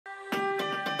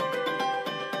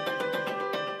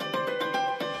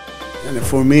And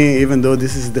for me, even though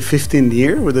this is the 15th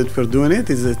year that we're doing it,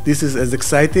 this is as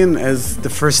exciting as the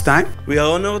first time. We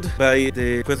are honored by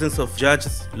the presence of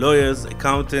judges, lawyers,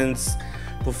 accountants,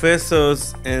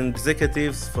 professors and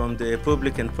executives from the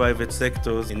public and private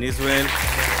sectors in Israel.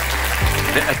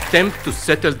 The attempt to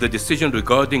settle the decision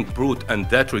regarding Brut and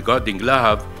that regarding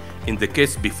Lahav in the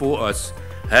case before us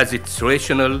has its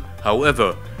rationale.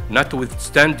 However,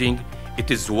 notwithstanding, it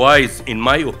is wise, in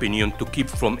my opinion, to keep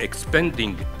from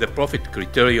expanding the profit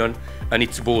criterion and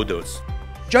its borders.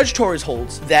 Judge Torres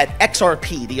holds that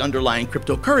XRP, the underlying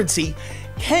cryptocurrency,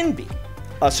 can be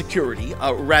a security,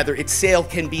 rather its sale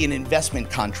can be an investment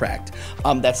contract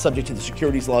that's subject to the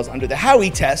securities laws under the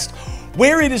Howey test,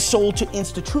 where it is sold to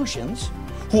institutions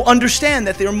who understand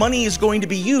that their money is going to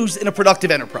be used in a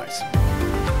productive enterprise.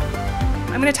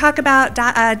 I'm going to talk about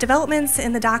developments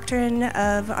in the doctrine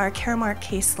of our Karamark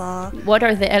case law. What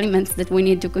are the elements that we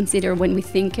need to consider when we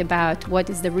think about what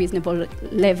is the reasonable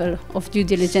level of due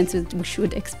diligence that we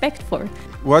should expect for?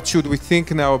 What should we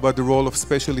think now about the role of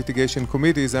special litigation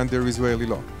committees under Israeli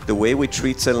law? The way we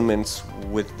treat settlements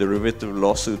with derivative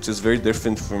lawsuits is very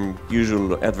different from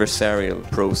usual adversarial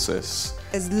process.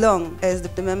 As long as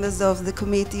the members of the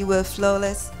committee were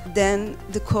flawless, then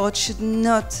the court should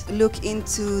not look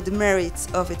into the merits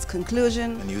of its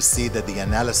conclusion. And you see that the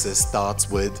analysis starts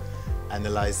with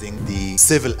analyzing the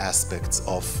civil aspects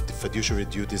of the fiduciary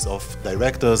duties of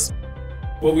directors.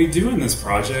 What we do in this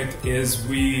project is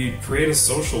we create a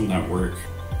social network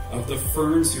of the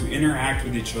firms who interact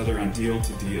with each other on deal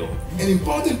to deal. An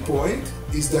important point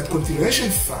is that continuation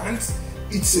funds,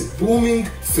 it's a booming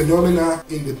phenomena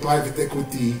in the private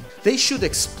equity. They should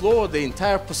explore the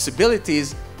entire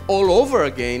possibilities all over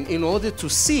again in order to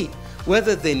see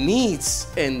whether the needs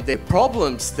and the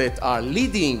problems that are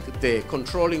leading the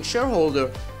controlling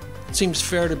shareholder. It seems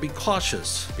fair to be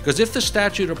cautious, because if the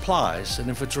statute applies and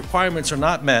if its requirements are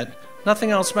not met,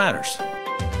 nothing else matters.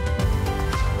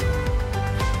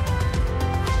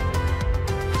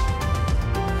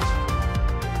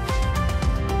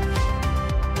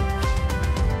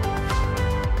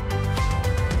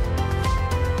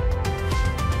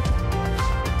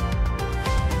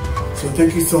 So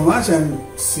thank you so much, and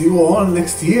see you all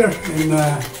next year in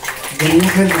the new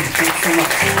building. Thanks so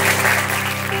much.